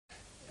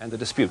and the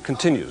dispute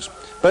continues.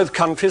 Both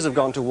countries have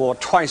gone to war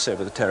twice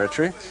over the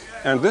territory,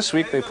 and this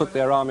week they put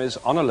their armies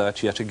on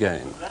alert yet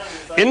again.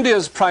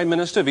 India's Prime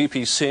Minister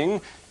VP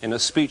Singh, in a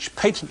speech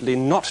patently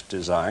not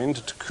designed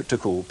to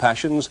cool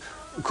passions,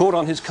 called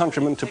on his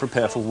countrymen to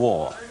prepare for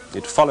war.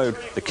 It followed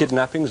the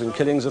kidnappings and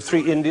killings of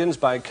 3 Indians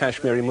by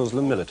Kashmiri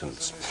Muslim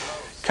militants.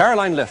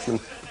 Caroline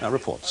Leffman now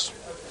reports.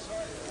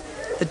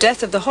 The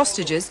death of the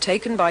hostages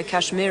taken by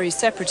Kashmiri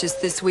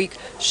separatists this week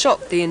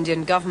shocked the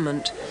Indian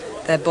government.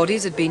 Their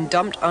bodies had been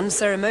dumped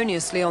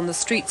unceremoniously on the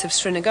streets of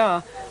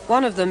Srinagar,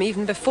 one of them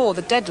even before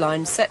the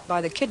deadline set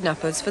by the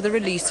kidnappers for the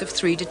release of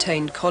 3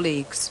 detained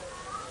colleagues.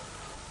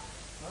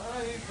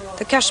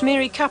 The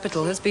Kashmiri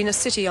capital has been a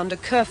city under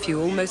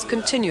curfew almost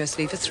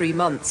continuously for 3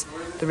 months,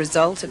 the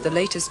result of the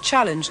latest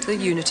challenge to the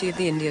unity of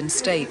the Indian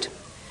state.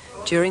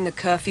 During the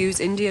curfews,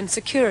 Indian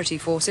security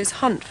forces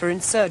hunt for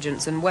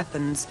insurgents and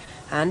weapons,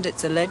 and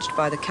it's alleged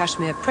by the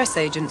Kashmir Press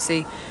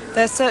Agency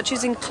their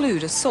searches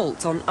include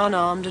assaults on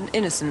unarmed and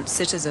innocent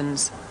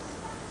citizens.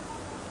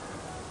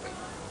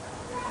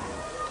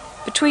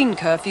 Between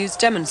curfews,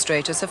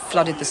 demonstrators have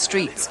flooded the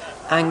streets,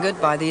 angered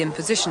by the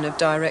imposition of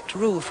direct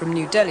rule from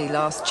New Delhi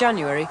last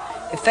January,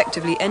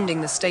 effectively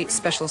ending the state's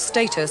special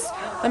status,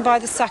 and by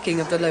the sacking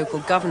of the local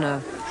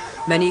governor.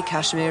 Many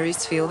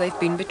Kashmiris feel they've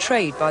been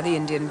betrayed by the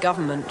Indian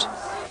government.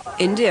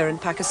 India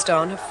and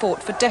Pakistan have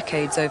fought for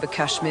decades over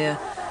Kashmir,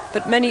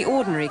 but many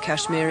ordinary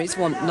Kashmiris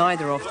want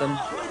neither of them.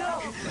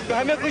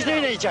 हमें कुछ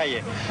नहीं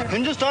चाहिए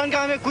हिंदुस्तान का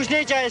हमें कुछ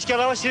नहीं चाहिए इसके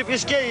अलावा सिर्फ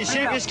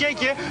इसके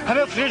कि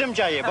हमें फ्रीडम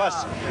चाहिए बस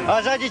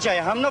आज़ादी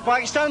चाहिए हम ना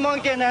पाकिस्तान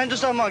मांगते हैं ना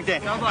हिंदुस्तान मांगते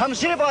हैं हम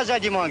सिर्फ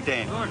आज़ादी मांगते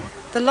हैं.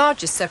 The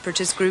largest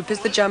separatist group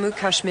is the Jammu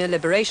Kashmir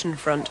Liberation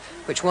Front,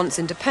 which wants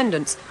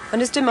independence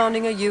and is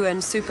demanding a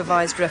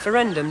UN-supervised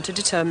referendum to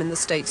determine the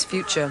state's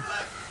future.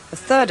 A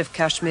third of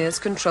Kashmir is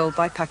controlled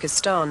by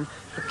Pakistan,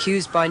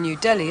 accused by New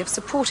Delhi of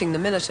supporting the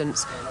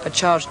militants, a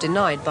charge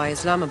denied by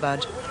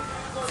Islamabad.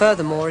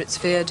 Furthermore, it's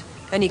feared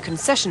any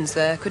concessions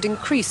there could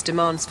increase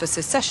demands for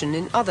secession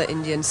in other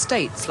Indian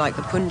states like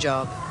the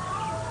Punjab.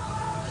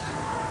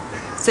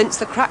 Since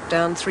the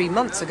crackdown 3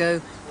 months ago,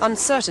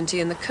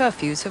 uncertainty and the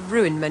curfews have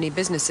ruined many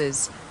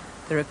businesses.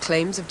 There are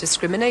claims of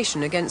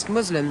discrimination against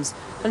Muslims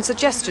and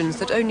suggestions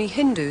that only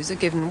Hindus are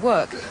given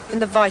work in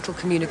the vital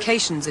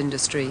communications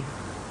industry.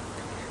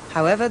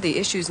 However, the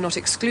issue is not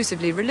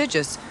exclusively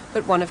religious,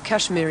 but one of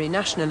Kashmiri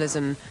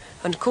nationalism,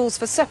 and calls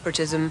for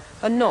separatism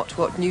are not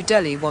what New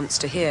Delhi wants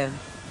to hear.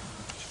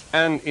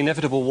 An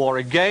inevitable war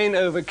again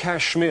over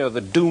Kashmir.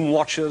 The doom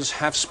watchers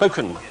have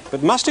spoken.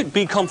 But must it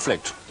be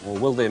conflict, or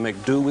will they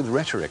make do with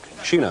rhetoric?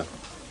 Sheena.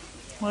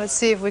 Well, let's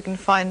see if we can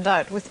find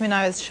out. With me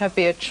now is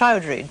Shabir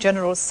Choudhry,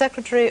 General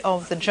Secretary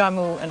of the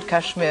Jammu and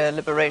Kashmir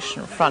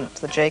Liberation Front,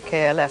 the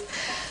JKLF.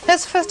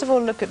 Let's first of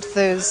all look at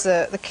those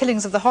the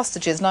killings of the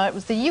hostages. Now, it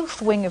was the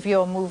youth wing of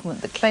your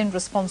movement that claimed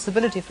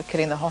responsibility for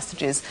killing the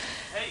hostages.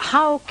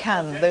 How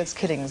can those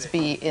killings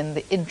be in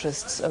the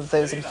interests of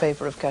those in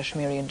favour of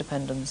Kashmiri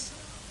independence?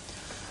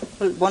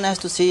 Well, one has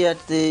to see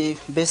at the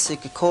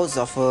basic cause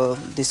of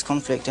this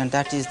conflict, and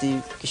that is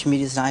the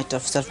Kashmiri's right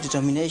of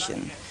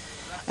self-determination.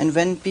 And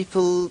when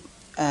people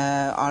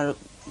are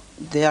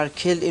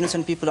killed,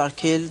 innocent people are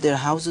killed, their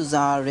houses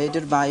are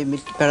raided by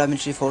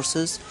paramilitary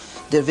forces,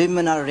 their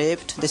women are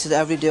raped, this is an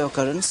everyday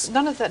occurrence.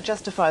 None of that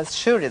justifies,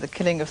 surely, the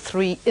killing of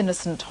 3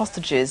 innocent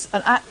hostages,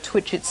 an act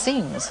which, it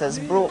seems, has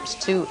brought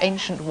 2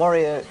 ancient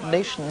warrior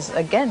nations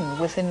again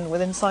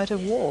within sight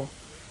of war.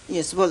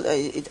 Yes, well,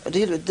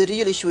 the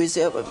real issue is,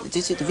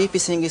 the VP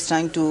Singh is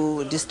trying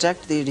to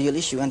distract the real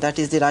issue, and that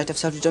is the right of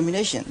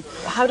self-determination.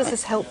 How does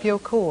this help your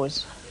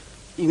cause?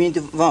 You mean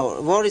the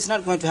war? War is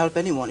not going to help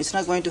anyone. It's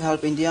not going to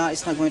help India.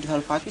 It's not going to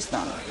help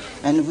Pakistan.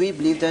 And we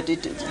believe that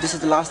this is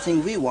the last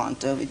thing we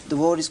want. The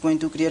war is going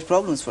to create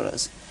problems for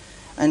us.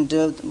 And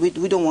we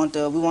don't want,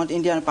 we want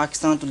India and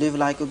Pakistan to live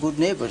like good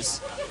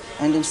neighbors.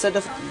 And instead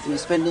of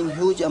spending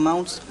huge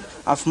amounts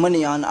of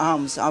money on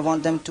arms, I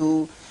want them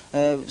to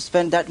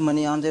spend that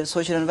money on their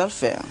social and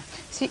welfare.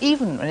 See,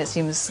 even when it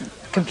seems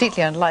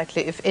completely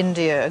unlikely, if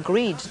India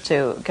agreed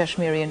to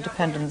Kashmiri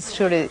independence,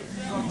 surely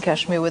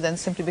Kashmir would then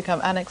simply become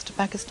annexed to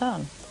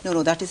Pakistan.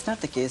 No, that is not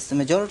the case. The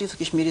majority of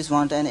Kashmiris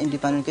want an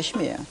independent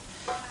Kashmir.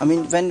 I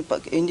mean, when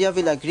India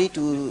will agree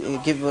to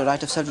give a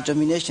right of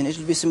self-determination, it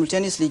will be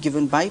simultaneously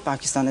given by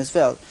Pakistan as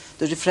well.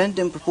 The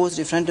proposed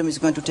referendum is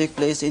going to take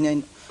place in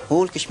a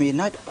whole Kashmir,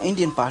 not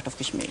Indian part of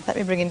Kashmir. Let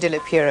me bring in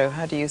Dilip Hero.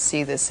 How do you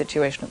see this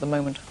situation at the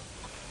moment?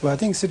 Well, I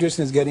think the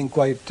situation is getting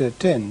quite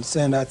tense,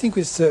 and I think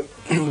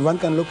one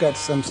can look at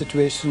some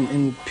situation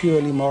in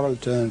purely moral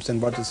terms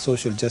and what is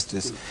social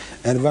justice,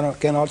 and one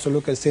can also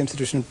look at the same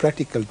situation in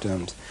practical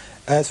terms.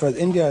 As far as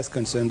India is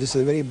concerned, this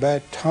is a very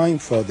bad time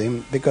for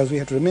them, because we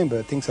have to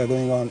remember things are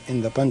going on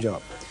in the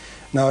Punjab.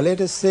 Now, let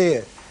us say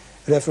a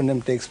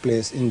referendum takes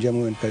place in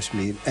Jammu and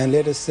Kashmir, and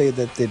let us say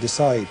that they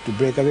decide to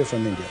break away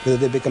from India, whether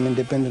they become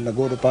independent or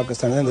go to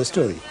Pakistan, another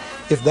story.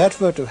 If that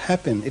were to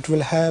happen, it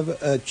will have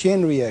a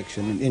chain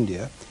reaction in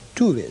India,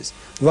 2 ways.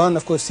 One,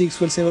 of course, Sikhs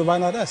will say, well, why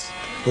not us?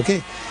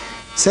 Okay.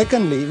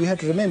 Secondly, we have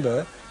to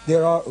remember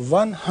there are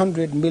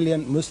 100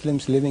 million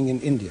Muslims living in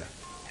India,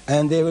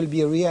 and there will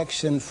be a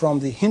reaction from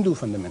the Hindu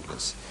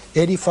fundamentalists.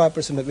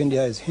 85% of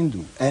India is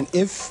Hindu, and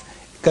if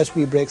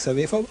Kashmir breaks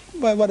away for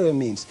by whatever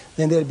means,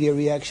 then there will be a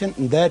reaction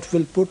that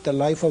will put the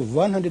life of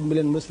 100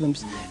 million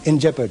Muslims in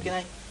jeopardy.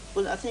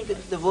 Well, I think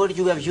the word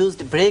you have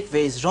used,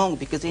 breakaway, is wrong,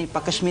 because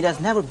Kashmir has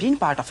never been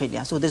part of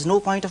India, so there's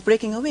no point of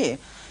breaking away.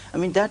 I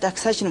mean, that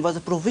accession was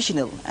a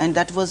provisional, and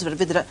that was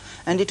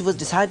and it was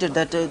decided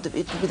that it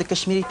would be the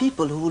Kashmiri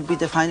people who would be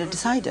the final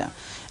decider,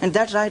 and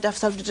that right of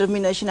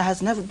self-determination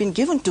has never been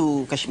given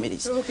to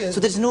Kashmiris. Okay.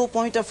 So there's no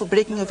point of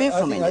breaking away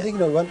from India. I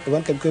think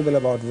one can quibble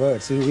about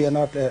words. We are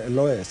not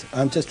lawyers.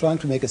 I'm just trying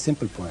to make a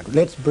simple point.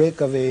 Let's break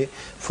away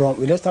from.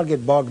 Let's not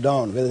get bogged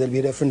down whether there'll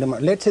be a referendum.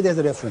 Let's say there's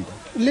a referendum.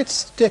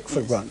 Let's take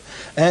for granted.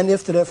 And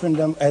if the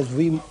referendum, as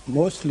we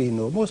mostly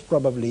know, most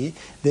probably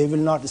they will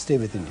not stay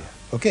with India.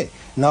 Okay,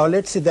 now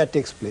let's say that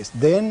takes place.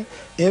 Then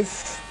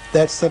if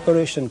that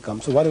separation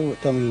comes, so whatever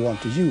term you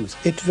want to use,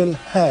 it will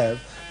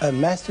have a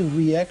massive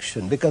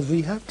reaction, because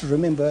we have to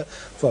remember,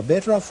 for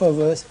better or for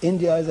worse,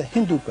 India is a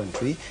Hindu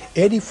country.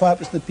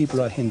 85% of the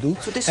people are Hindu.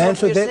 So this is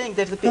what we're saying,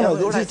 that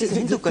it is a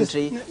Hindu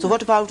country. So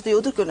what about the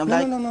other country?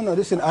 No,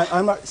 listen,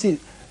 I'm not, see,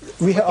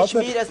 we have also...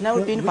 Kashmir has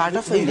never been part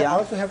of India. We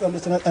also have to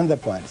understand another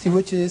point, see,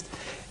 which is,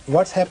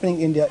 what's happening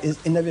in India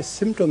is in a way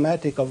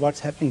symptomatic of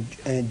what's happening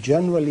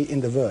generally in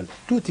the world.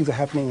 Two things are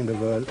happening in the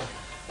world.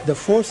 The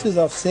forces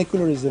of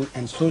secularism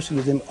and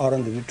socialism are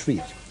on the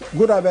retreat.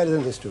 Good or bad is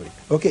in the story.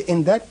 Okay,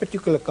 in that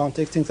particular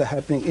context, things are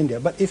happening in India.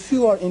 But if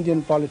you are an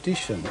Indian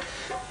politician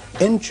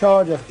in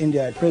charge of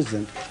India at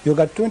present, you've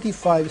got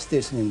 25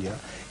 states in India.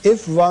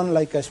 If one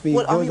like Kashmir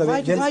goes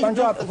away, then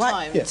Punjab...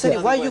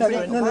 Why you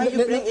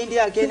bring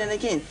India again and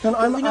again?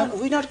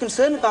 We're not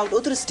concerned about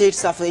other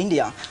states of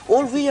India.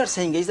 All we are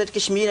saying is that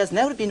Kashmir has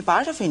never been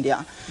part of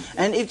India,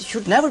 and it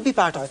should never be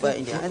part of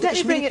India. And let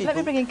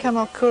me bring in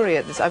Kamal Khoury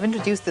at this. I've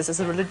introduced this as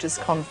a religious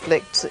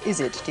conflict. Is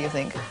it, do you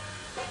think?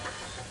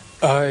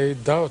 I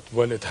doubt,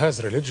 well, it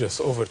has religious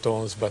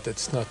overtones, but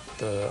it's not,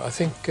 I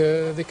think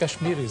the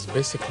Kashmiris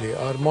basically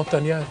are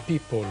Montagnard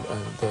people,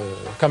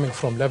 and coming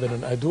from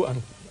Lebanon, I do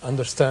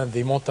understand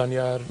the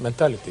Montagnard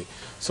mentality.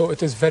 So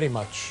it is very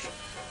much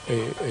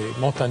a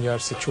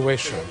Montagnard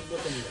situation.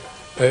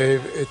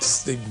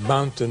 It's the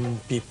mountain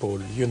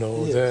people, you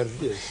know,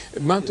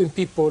 mountain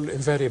people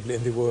invariably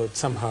in the world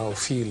somehow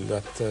feel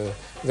that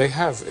they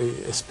have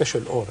a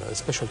special aura, a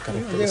special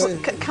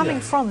characteristic. Coming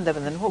from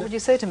Lebanon, what would you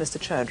say to Mr.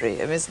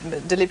 Choudhry? I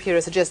mean, Dilip here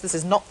suggests this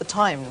is not the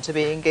time to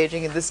be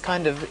engaging in this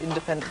kind of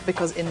independence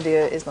because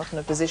India is not in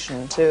a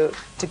position to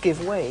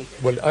give way.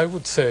 Well, I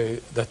would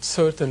say that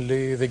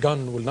certainly the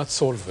gun will not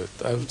solve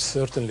it. I would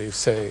certainly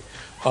say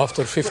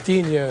after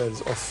 15 years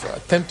of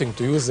attempting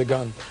to use the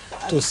gun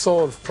to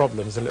solve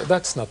problems,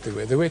 that's not the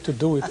way. The way to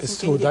do it is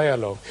through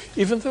dialogue,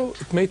 even though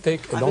it may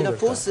take a longer time. I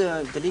oppose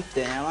Dilip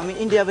there. I mean,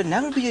 India will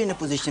never be in a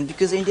position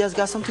because India's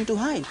got something to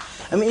hide.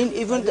 I mean,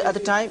 even at the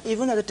time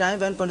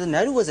when Pandit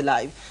Nehru was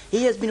alive,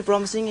 he has been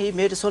promising, he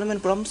made solemn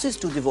promises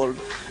to the world,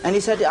 and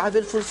he said, I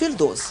will fulfill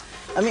those.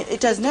 I mean,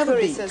 it has never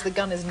been. He says the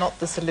gun is not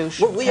the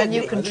solution. Well, can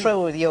you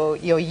control your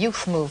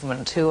youth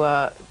movement who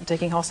are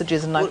taking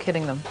hostages and not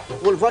killing them?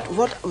 Well,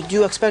 what do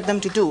you expect them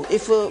to do?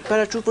 If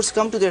paratroopers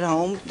come to their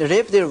home, they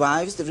rape their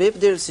wives, they rape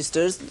their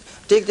sisters,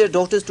 take their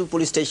daughters to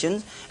police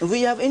stations, and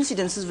we have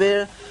incidences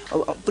where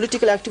a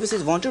political activist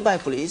is wanted by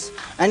police,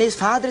 and his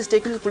father is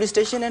taken to the police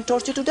station and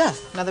tortured to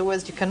death. In other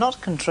words, you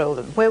cannot control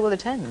them. Where will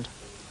it end?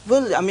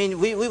 Well, I mean,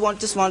 we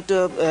just want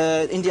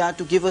India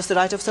to give us the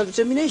right of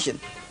self-determination.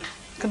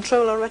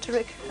 Control our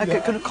rhetoric?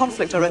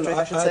 Conflict our rhetoric,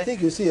 I should say. I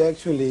think, you see,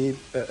 actually,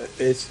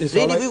 it's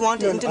really, we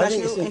want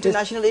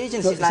international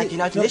agencies like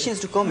United Nations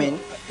to come in.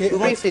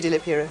 Briefly,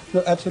 Dilip Hira.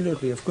 No,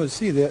 absolutely, of course.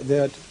 See,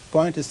 the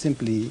point is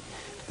simply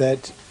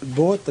that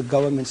both the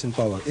governments in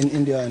power, in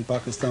India and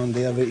Pakistan,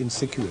 they are very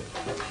insecure.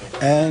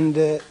 And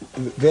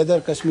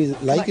whether Kashmir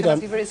like it or not...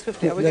 very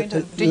swiftly. Are we going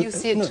to, do you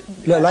see it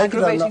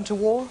aggravating to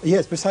war?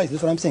 Yes, precisely.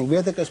 That's what I'm saying.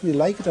 Whether Kashmir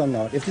like it or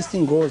not, if this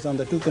thing goes on,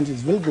 the two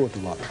countries will go to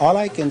war. All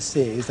I can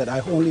say is that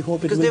I only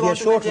hope it will be a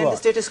short war.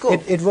 Because they want to maintain the status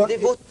quo. They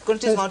both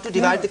countries want to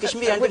divide the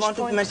Kashmir and they want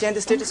to maintain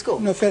the status quo.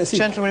 No, fair,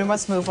 gentlemen, we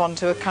must move on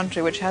to a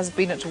country which has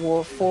been at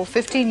war for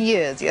 15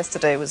 years.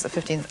 Yesterday was the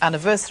 15th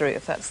anniversary,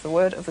 if that's the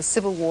word, of the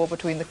civil war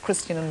between the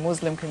Christian and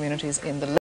Muslim communities in the